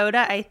 Yeah.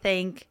 Soda, I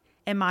think,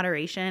 in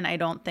moderation.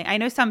 I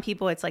know some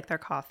people, it's like their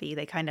coffee.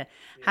 They kind of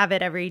have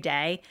it every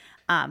day.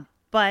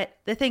 But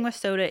the thing with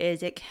soda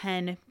is it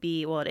can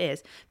be, it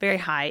is very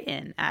high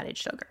in added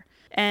sugar.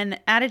 And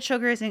added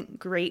sugar isn't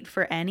great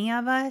for any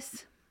of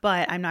us,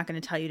 but I'm not going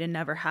to tell you to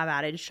never have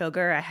added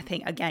sugar. I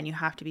think, again, you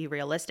have to be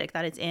realistic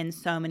that it's in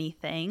so many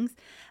things.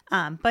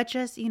 But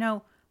just,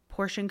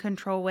 portion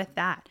control with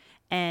that.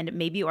 And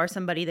maybe you are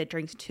somebody that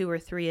drinks 2 or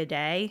 3 a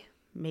day.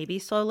 Maybe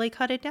slowly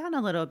cut it down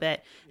a little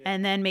bit. Yeah.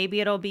 And then maybe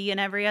it'll be an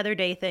every other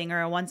day thing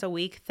or a once a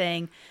week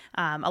thing.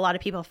 A lot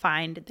of people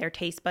find their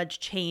taste buds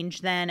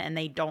change then and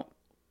they don't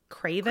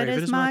crave it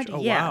as much.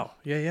 Oh, yeah. Wow.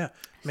 Yeah.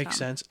 Makes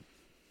sense.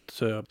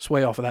 To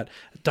sway off of that,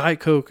 Diet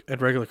Coke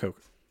and regular Coke,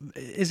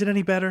 is it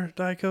any better,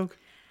 Diet Coke?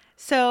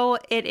 So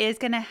it is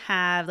going to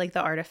have like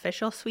the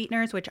artificial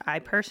sweeteners, which I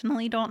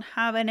personally don't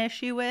have an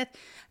issue with.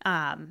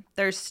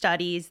 There's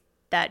studies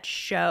that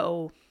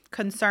show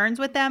concerns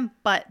with them,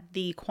 but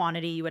the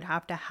quantity you would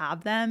have to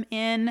have them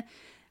in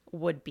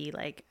would be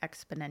like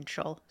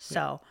exponential.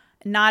 So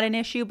not an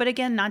issue, but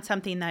again, not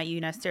something that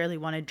you necessarily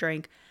want to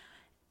drink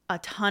a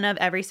ton of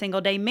every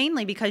single day,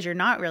 mainly because you're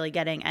not really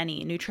getting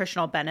any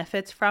nutritional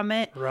benefits from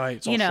it. Right.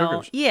 It's all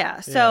sugars. Yeah.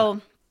 So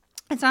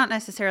it's not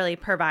necessarily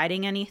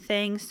providing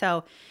anything.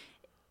 So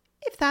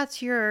if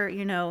that's your,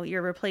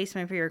 your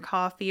replacement for your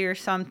coffee or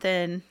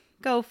something,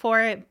 go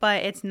for it.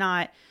 But it's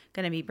not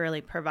going to be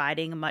really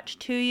providing much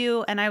to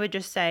you. And I would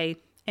just say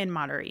in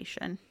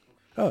moderation.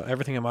 Oh,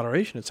 everything in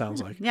moderation, it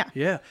sounds like. Yeah.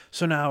 Yeah.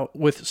 So now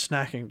with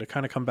snacking, to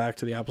kind of come back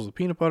to the apples with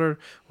peanut butter,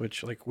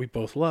 which like we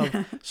both love.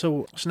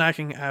 So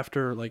snacking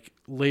after like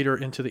later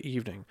into the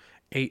evening,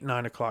 8,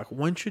 9 o'clock,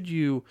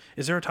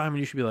 is there a time when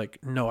you should be like,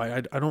 no,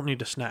 I don't need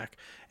to snack?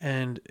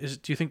 And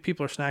do you think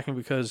people are snacking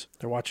because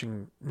they're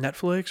watching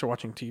Netflix or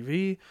watching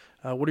TV?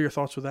 What are your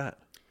thoughts with that?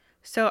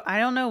 So I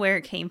don't know where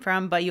it came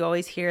from, but you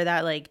always hear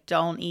that like,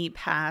 don't eat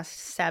past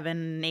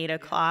 7, 8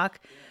 o'clock.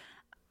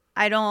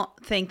 I don't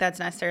think that's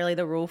necessarily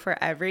the rule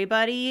for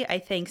everybody. I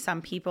think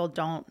some people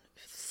don't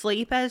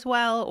sleep as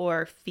well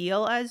or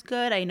feel as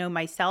good. I know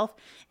myself,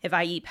 if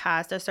I eat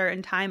past a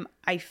certain time,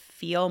 I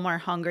feel more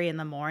hungry in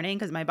the morning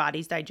because my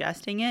body's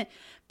digesting it.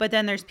 But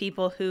then there's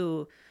people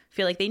who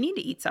feel like they need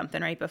to eat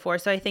something right before.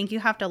 So I think you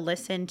have to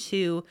listen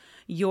to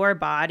your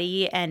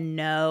body and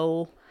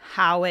know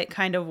how it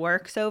kind of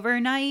works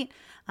overnight.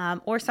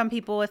 Or some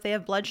people, if they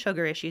have blood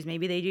sugar issues,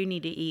 maybe they do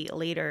need to eat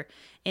later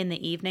in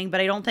the evening.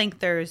 But I don't think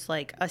there's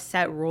like a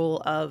set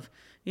rule of,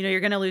 you're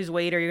going to lose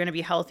weight or you're going to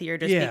be healthier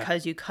just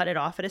because you cut it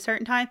off at a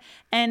certain time.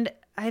 And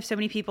I have so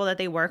many people that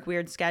they work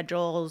weird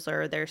schedules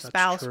or their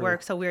spouse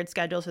works a weird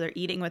schedule. So they're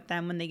eating with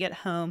them when they get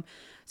home.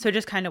 So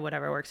just kind of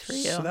whatever works for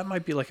you. So that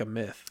might be like a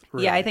myth.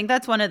 Really. Yeah, I think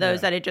that's one of those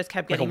that it just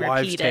kept getting like a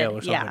repeated. Wives' tale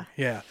or something.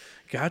 Yeah.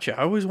 Gotcha.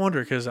 I always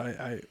wonder because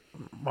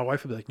my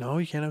wife would be like, no,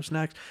 you can't have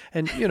snacks.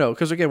 And,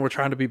 because again, we're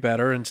trying to be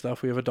better and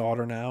stuff. We have a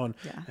daughter now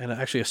and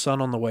actually a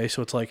son on the way.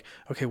 So it's like,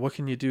 okay, what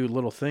can you do?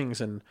 Little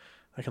things. And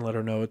I can let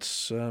her know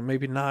it's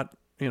maybe not,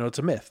 it's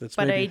a myth.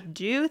 I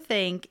do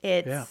think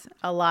it's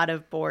a lot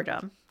of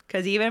boredom.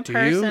 Because even Do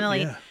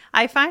personally, you?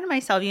 I find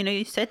myself,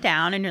 you sit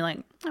down and you're like,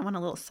 I want a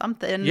little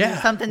something,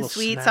 something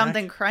sweet, snack,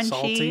 something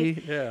crunchy.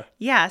 Salty.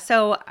 Yeah.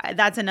 So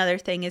that's another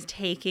thing is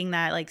taking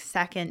that like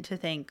second to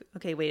think,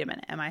 okay, wait a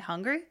minute. Am I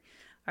hungry?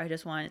 Or I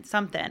just want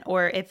something.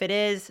 Or if it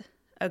is,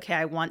 okay,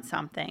 I want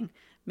something.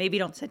 Maybe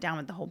don't sit down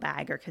with the whole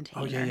bag or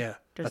container. Oh, yeah. Just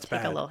That's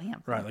take bad. a little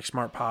handful. Right. Like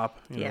Smart Pop,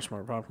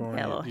 Smart Popcorn.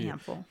 Yeah, a little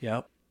handful.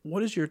 Yep.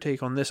 What is your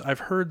take on this? I've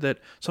heard that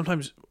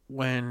sometimes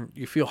when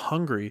you feel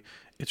hungry,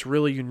 it's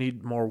really you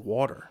need more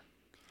water.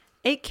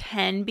 It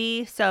can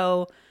be.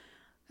 So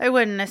I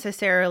wouldn't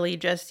necessarily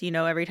just,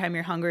 every time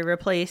you're hungry,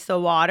 replace the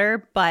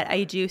water. But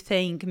I do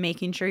think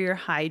making sure you're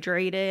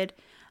hydrated.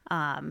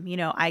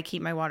 I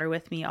keep my water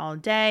with me all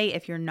day.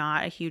 If you're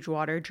not a huge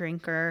water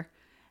drinker,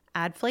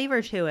 add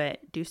flavor to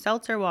it. Do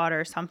seltzer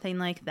water, something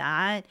like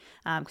that.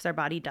 Because our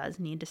body does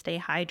need to stay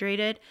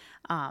hydrated.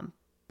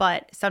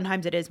 But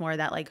sometimes it is more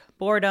that like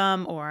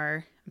boredom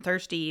or I'm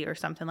thirsty or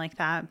something like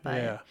that.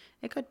 But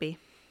it could be.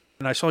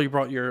 And I saw you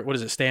brought your, what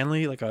is it,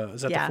 Stanley?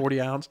 Is that the 40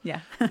 ounce?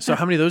 Yeah. So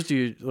how many of those do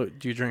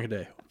you drink a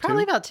day?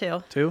 Probably about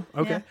 2. 2?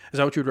 Okay. Yeah. Is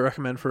that what you would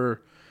recommend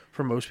for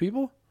most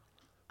people?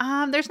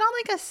 There's not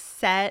like a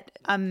set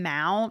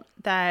amount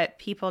that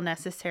people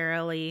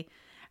necessarily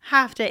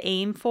have to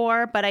aim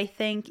for, but I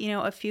think,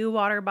 a few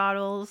water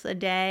bottles a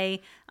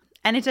day,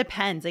 and it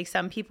depends. Like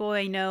some people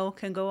I know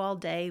can go all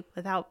day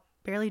without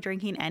barely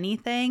drinking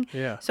anything.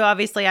 Yeah. So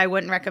obviously I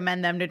wouldn't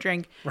recommend them to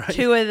drink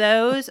 2 of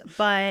those,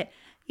 but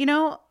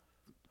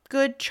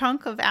good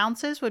chunk of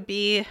ounces would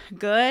be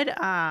good.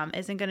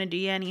 Isn't going to do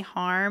you any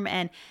harm.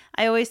 And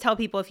I always tell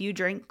people if you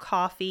drink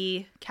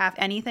coffee,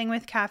 anything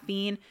with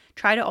caffeine,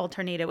 try to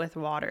alternate it with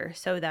water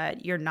so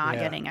that you're not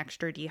getting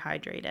extra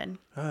dehydrated.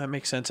 That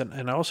makes sense.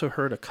 And I also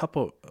heard a cup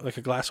of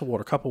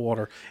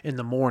water in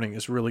the morning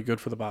is really good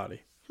for the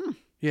body.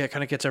 Yeah, it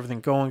kind of gets everything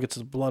going, gets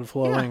the blood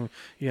flowing.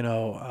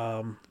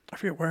 I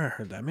forget where I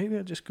heard that. Maybe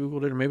I just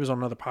Googled it or maybe it was on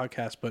another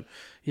podcast. But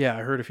yeah,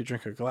 I heard if you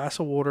drink a glass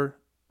of water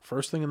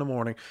first thing in the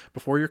morning,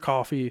 before your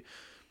coffee,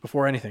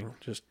 before anything,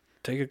 just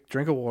take a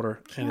drink of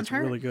water and it's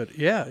really good.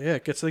 Yeah,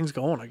 it gets things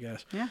going, I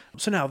guess. Yeah.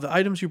 So now the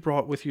items you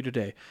brought with you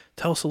today,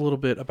 tell us a little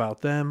bit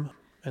about them,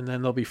 and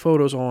then there'll be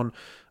photos on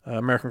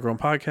American Grown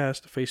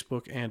Podcast,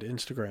 Facebook, and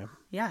Instagram.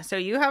 Yeah, so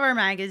you have our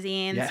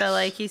magazine. Yes. So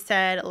like you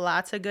said,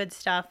 lots of good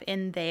stuff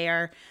in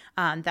there.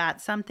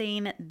 That's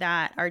something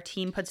that our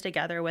team puts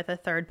together with a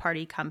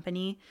third-party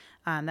company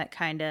that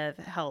kind of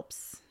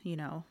helps,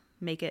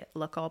 make it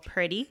look all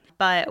pretty.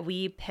 But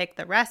we pick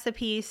the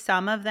recipes.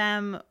 Some of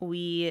them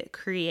we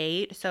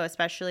create. So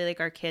especially like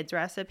our kids'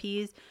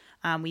 recipes,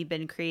 we've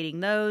been creating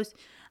those.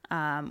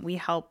 We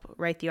help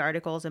write the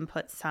articles and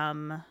put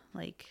some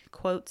like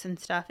quotes and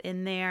stuff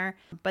in there.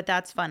 But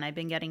that's fun. I've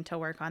been getting to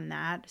work on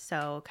that.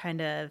 So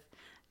kind of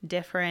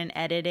different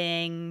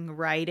editing,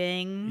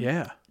 writing.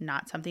 Yeah.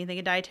 Not something I think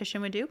a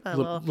dietitian would do, but a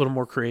little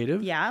more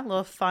creative. Yeah, a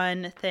little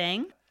fun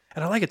thing.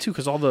 And I like it too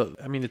because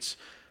it's...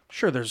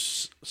 Sure,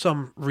 there's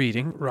some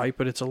reading, right?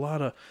 But it's a lot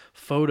of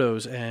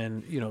photos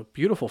and,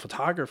 beautiful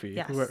photography.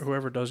 Yes.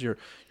 Whoever does your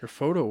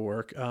photo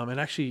work. And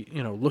actually,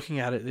 looking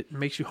at it, it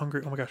makes you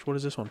hungry. Oh my gosh, what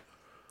is this one?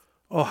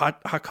 Oh,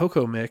 hot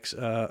cocoa mix.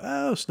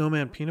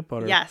 Snowman peanut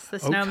butter. Yes, the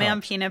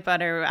snowman peanut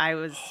butter. I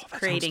was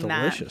creating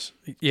that. Delicious.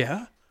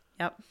 Yeah?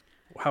 Yep.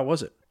 How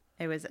was it?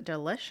 It was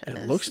delicious.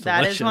 It looks delicious.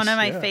 That is one of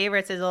my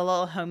favorites is a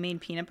little homemade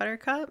peanut butter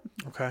cup.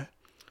 Okay.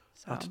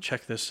 I'll have to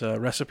check this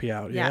recipe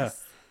out. Yes.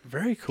 Yeah.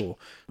 Very cool.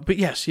 But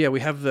yes, we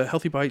have the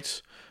Healthy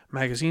Bites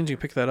magazines. You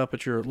can pick that up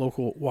at your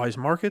local Weis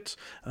markets.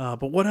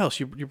 But what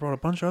else? You brought a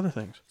bunch of other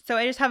things. So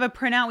I just have a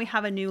printout. We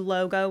have a new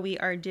logo we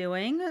are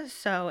doing.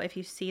 So if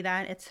you see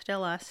that, it's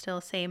still us,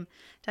 still same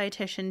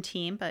dietitian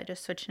team, but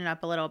just switching it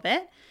up a little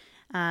bit.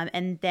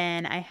 And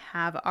then I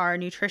have our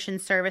nutrition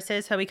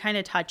services. So we kind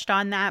of touched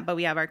on that, but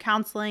we have our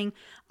counseling,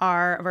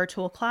 our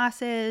virtual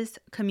classes,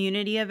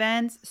 community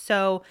events.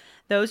 So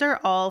those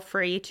are all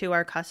free to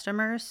our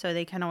customers. So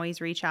they can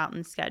always reach out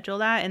and schedule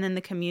that. And then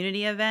the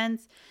community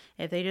events,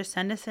 if they just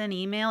send us an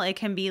email, it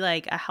can be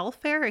like a health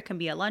fair. It can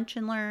be a lunch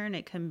and learn.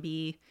 It can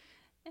be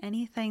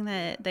anything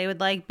that they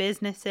would like,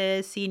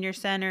 businesses, senior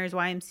centers,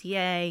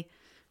 YMCA,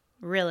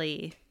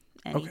 really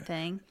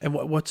anything. Okay.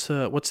 And what's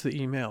the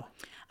email?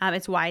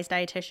 It's Weis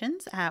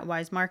Dietitians at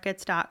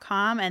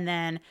weismarkets.com, and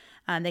then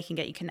they can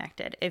get you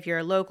connected. If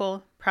you're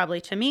local, probably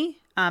to me,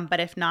 but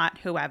if not,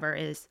 whoever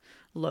is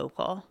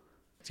local.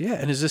 Yeah,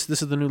 and is this is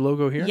the new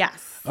logo here?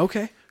 Yes.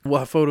 Okay. We'll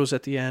have photos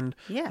at the end.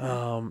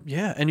 Yeah.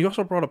 And you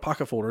also brought a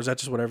pocket folder. Is that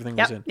just what everything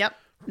was in? Yep.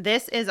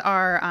 This is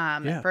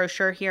our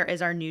brochure here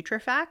is our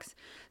NutriFacts.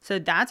 So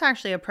that's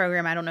actually a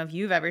program I don't know if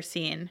you've ever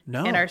seen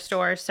in our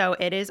store. So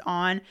it is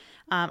on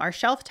our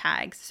shelf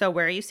tags. So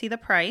where you see the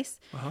price,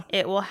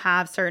 it will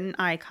have certain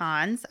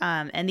icons.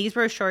 And these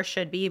brochures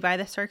should be by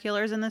the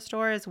circulars in the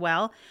store as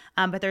well.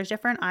 But there's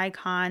different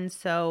icons.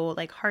 So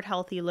like heart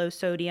healthy, low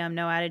sodium,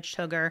 no added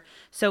sugar.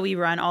 So we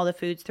run all the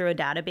foods through a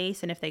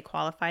database. And if they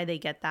qualify, they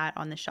get that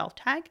on the shelf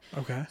tag.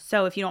 Okay.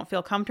 So if you don't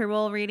feel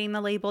comfortable reading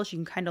the labels, you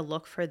can kind of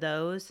look for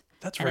those.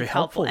 That's very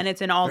helpful. And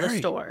it's in all the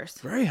stores.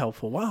 Very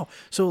helpful. Wow.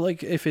 So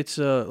like if it's,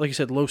 like you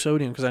said, low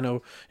sodium, because I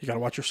know you got to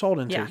watch your salt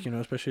intake,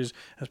 especially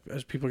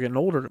as people are getting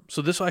older.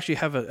 So this will actually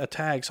have a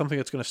tag, something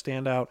that's going to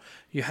stand out.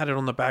 You had it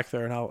on the back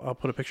there, and I'll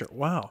put a picture.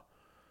 Wow.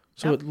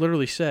 So it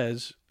literally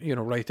says,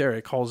 right there,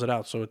 it calls it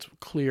out. So it's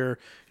clear.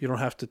 You don't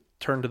have to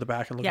turn to the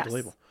back and look at the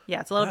label. Yeah,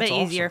 it's a little bit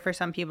easier for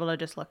some people to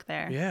just look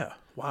there. Yeah.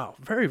 Wow.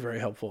 Very, very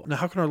helpful. Now,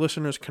 how can our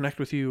listeners connect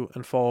with you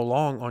and follow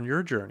along on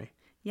your journey?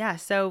 Yeah,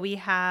 so we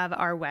have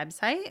our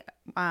website.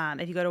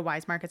 If you go to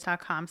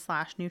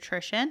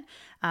weismarkets.com/nutrition,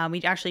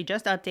 we actually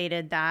just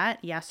updated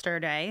that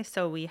yesterday.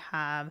 So we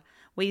have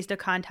ways to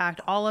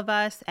contact all of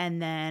us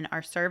and then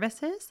our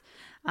services.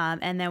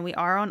 And then we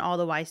are on all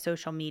the Weis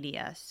social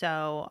media.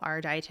 So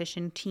our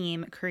dietitian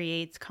team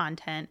creates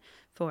content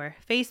for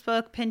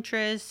Facebook,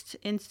 Pinterest,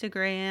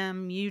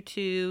 Instagram,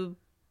 YouTube,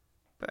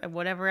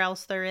 whatever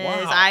else there is.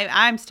 Wow.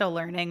 I'm still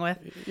learning with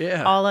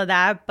all of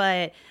that,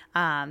 but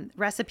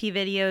recipe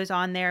videos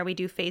on there. We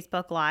do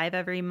Facebook Live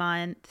every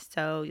month,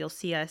 so you'll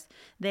see us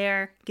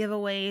there.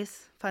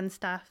 Giveaways, fun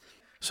stuff.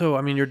 So,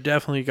 I mean, you're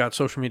definitely got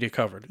social media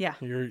covered. Yeah.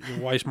 Your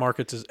Weis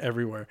Markets is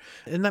everywhere.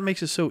 And that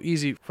makes it so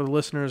easy for the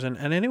listeners and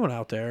anyone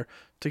out there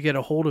to get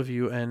a hold of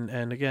you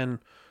and again,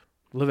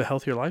 live a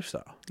healthier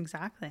lifestyle.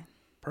 Exactly.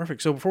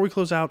 Perfect. So before we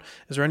close out,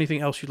 is there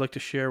anything else you'd like to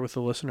share with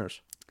the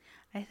listeners?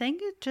 I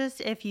think just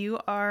if you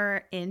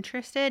are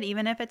interested,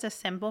 even if it's a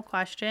simple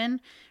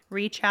question,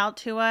 reach out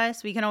to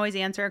us. We can always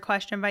answer a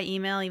question by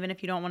email, even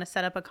if you don't want to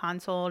set up a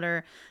consult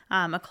or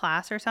a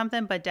class or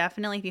something. But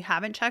definitely, if you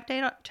haven't checked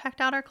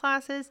out our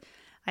classes,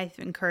 I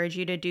encourage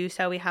you to do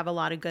so. We have a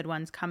lot of good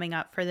ones coming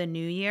up for the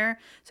new year.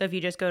 So if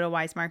you just go to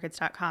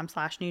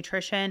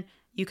weismarkets.com/nutrition,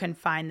 you can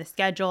find the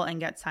schedule and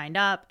get signed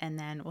up, and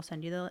then we'll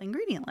send you the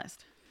ingredient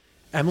list.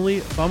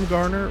 Emily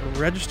Bumgarner,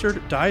 registered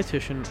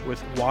dietitian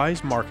with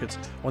Weis Markets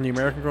on the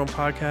American Grown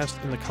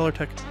Podcast in the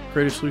ColorTech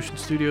Creative Solutions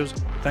Studios.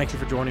 Thank you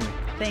for joining me.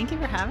 Thank you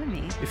for having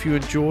me. If you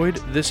enjoyed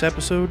this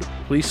episode,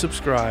 please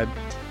subscribe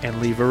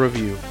and leave a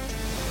review.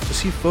 To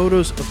see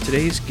photos of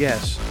today's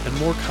guests and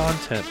more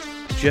content,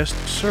 just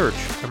search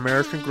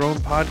American Grown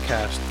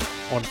Podcast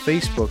on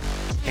Facebook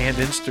and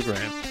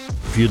Instagram.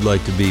 If you'd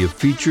like to be a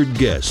featured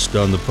guest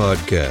on the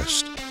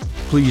podcast,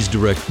 please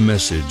direct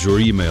message or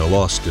email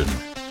Austin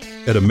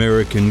at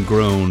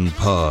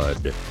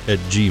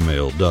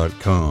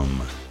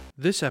americangrownpod@gmail.com.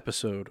 This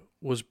episode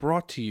was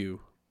brought to you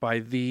by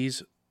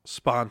these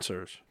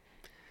sponsors.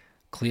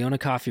 Cleona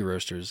Coffee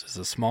Roasters is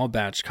a small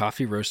batch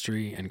coffee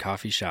roastery and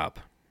coffee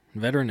shop.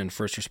 Veteran and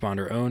first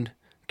responder owned,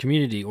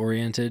 community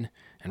oriented,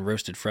 and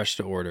roasted fresh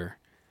to order.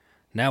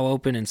 Now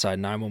open inside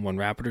 911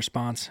 Rapid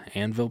Response,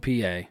 Annville,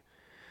 PA.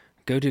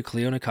 Go to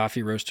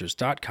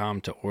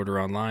CleonaCoffeeRoasters.com to order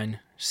online,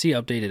 see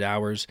updated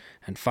hours,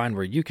 and find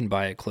where you can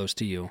buy it close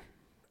to you.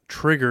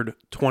 Triggered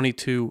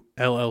 22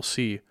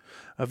 LLC,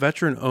 a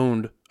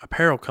veteran-owned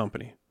apparel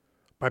company.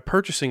 By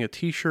purchasing a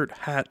t-shirt,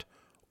 hat,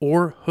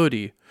 or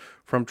hoodie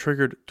from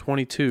Triggered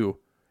 22,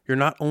 you're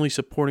not only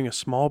supporting a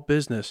small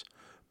business,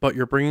 but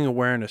you're bringing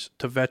awareness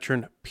to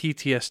veteran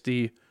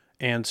PTSD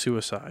and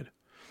suicide.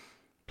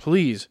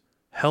 Please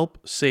help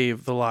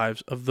save the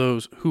lives of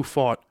those who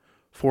fought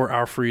for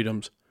our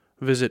freedoms.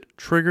 Visit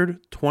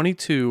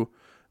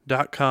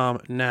triggered22.com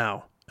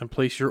now and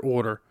place your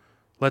order.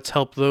 Let's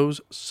help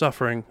those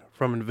suffering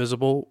from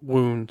invisible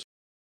wounds.